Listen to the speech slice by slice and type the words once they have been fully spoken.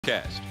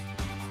Cast.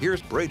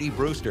 Here's Brady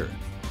Brewster.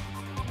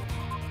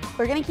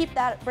 We're going to keep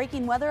that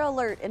breaking weather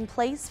alert in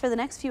place for the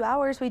next few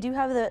hours. We do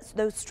have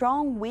those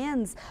strong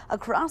winds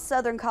across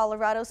southern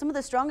Colorado, some of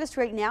the strongest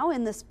right now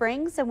in the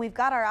Springs, and we've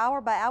got our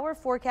hour-by-hour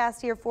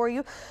forecast here for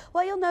you.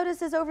 What you'll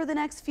notice is over the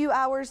next few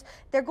hours,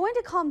 they're going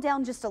to calm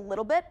down just a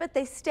little bit, but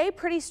they stay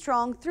pretty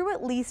strong through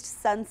at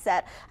least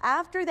sunset.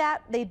 After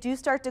that, they do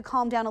start to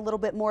calm down a little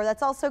bit more.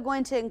 That's also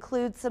going to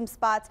include some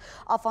spots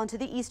off onto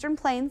the eastern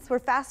plains. We're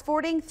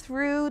fast-forwarding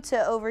through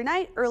to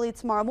overnight, early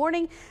tomorrow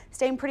morning,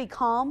 staying pretty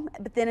calm,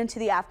 but then into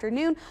the afternoon.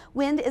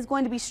 Wind is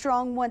going to be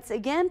strong once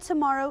again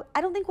tomorrow.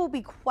 I don't think we'll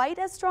be quite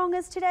as strong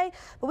as today,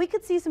 but we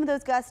could see some of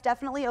those gusts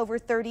definitely over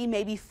 30,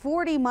 maybe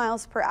 40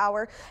 miles per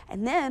hour.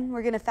 And then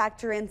we're going to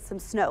factor in some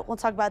snow. We'll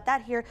talk about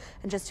that here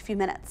in just a few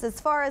minutes.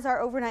 As far as our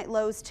overnight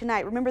lows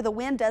tonight, remember the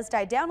wind does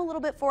die down a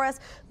little bit for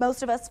us.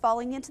 Most of us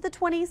falling into the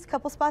 20s, a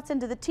couple spots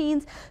into the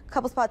teens, a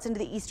couple spots into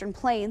the eastern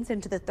plains,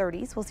 into the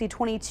 30s. We'll see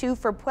 22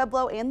 for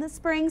Pueblo and the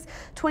Springs,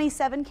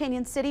 27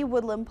 Canyon City,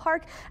 Woodland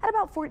Park at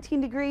about 14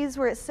 degrees.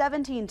 We're at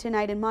 17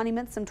 tonight in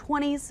Monument, some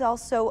 20s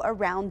also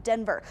around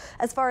Denver.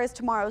 As far as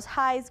tomorrow's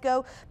highs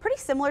go, pretty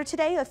similar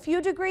today, a few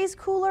degrees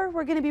cooler.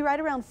 We're going to be right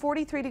around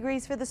 43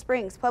 degrees for the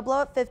Springs,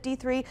 Pueblo at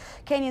 53,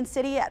 Canyon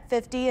City at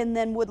 50, and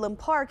then Woodland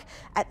Park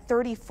at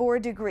 34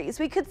 degrees.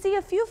 We could see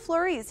a few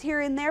flurries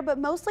here and there, but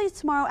mostly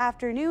tomorrow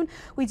afternoon.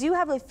 We do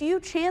have a few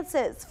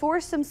chances for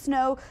some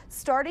snow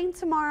starting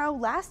tomorrow,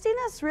 lasting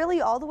us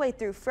really all the way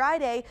through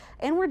Friday,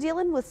 and we're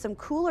dealing with some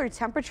cooler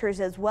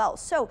temperatures as well.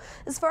 So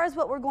as far as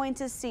what we're going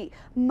to see,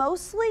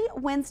 mostly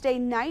Wednesday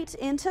night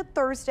into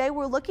Thursday,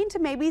 we're looking to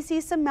maybe see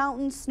some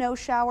mountain snow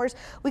showers.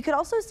 We could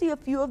also see a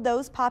few of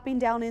those popping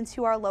down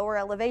into our lower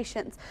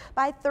elevations.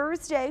 By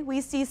Thursday,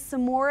 we see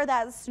some more of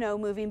that snow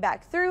moving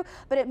back through,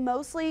 but it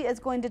mostly is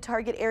going to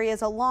target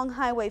areas along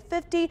Highway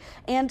 50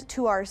 and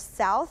to our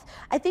south.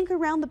 I think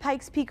around the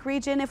Pikes Peak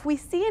region, if we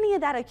see any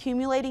of that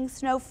accumulating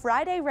snow,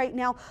 Friday right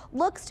now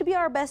looks to be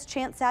our best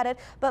chance at it,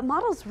 but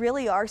models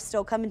really are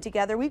still coming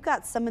together. We've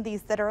got some of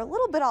these that are a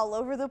little bit all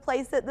over the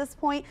place at this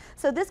point,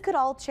 so this could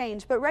all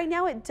change. But right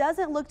now it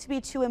doesn't look to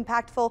be too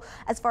impactful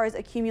as far as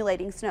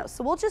accumulating snow.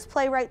 So we'll just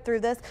play right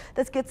through this.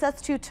 This gets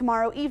us to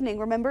tomorrow evening.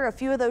 Remember, a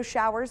few of those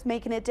showers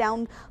making it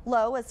down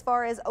low as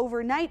far as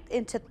overnight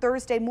into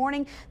Thursday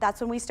morning.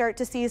 That's when we start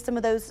to see some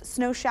of those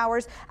snow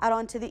showers out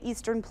onto the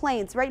eastern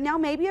plains. Right now,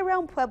 maybe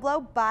around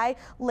Pueblo by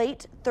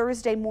late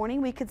Thursday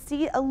morning, we could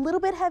see a little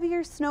bit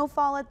heavier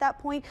snowfall at that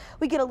point.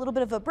 We get a little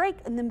bit of a break,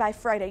 and then by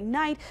Friday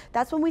night,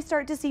 that's when we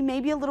start to see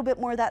maybe a little bit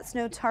more of that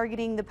snow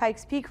targeting the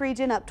Pikes Peak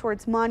region up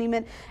towards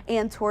Monument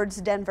and towards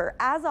Denver.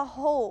 As a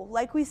whole,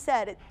 like we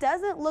said, it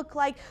doesn't look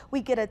like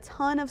we get a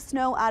ton of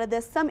snow out of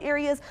this. Some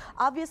areas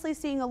obviously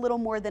seeing a little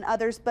more than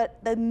others,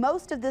 but the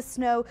most of this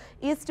snow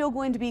is still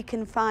going to be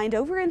confined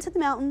over into the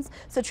mountains,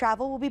 so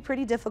travel will be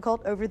pretty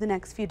difficult over the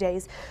next few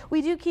days.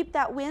 We do keep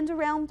that wind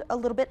around a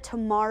little bit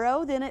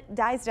tomorrow, then it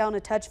dies down a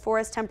touch for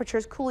us.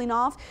 Temperatures cooling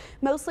off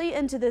mostly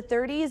into the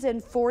 30s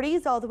and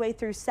 40s all the way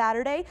through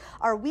Saturday.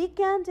 Our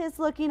weekend is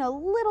looking a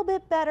little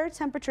bit better.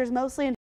 Temperatures mostly in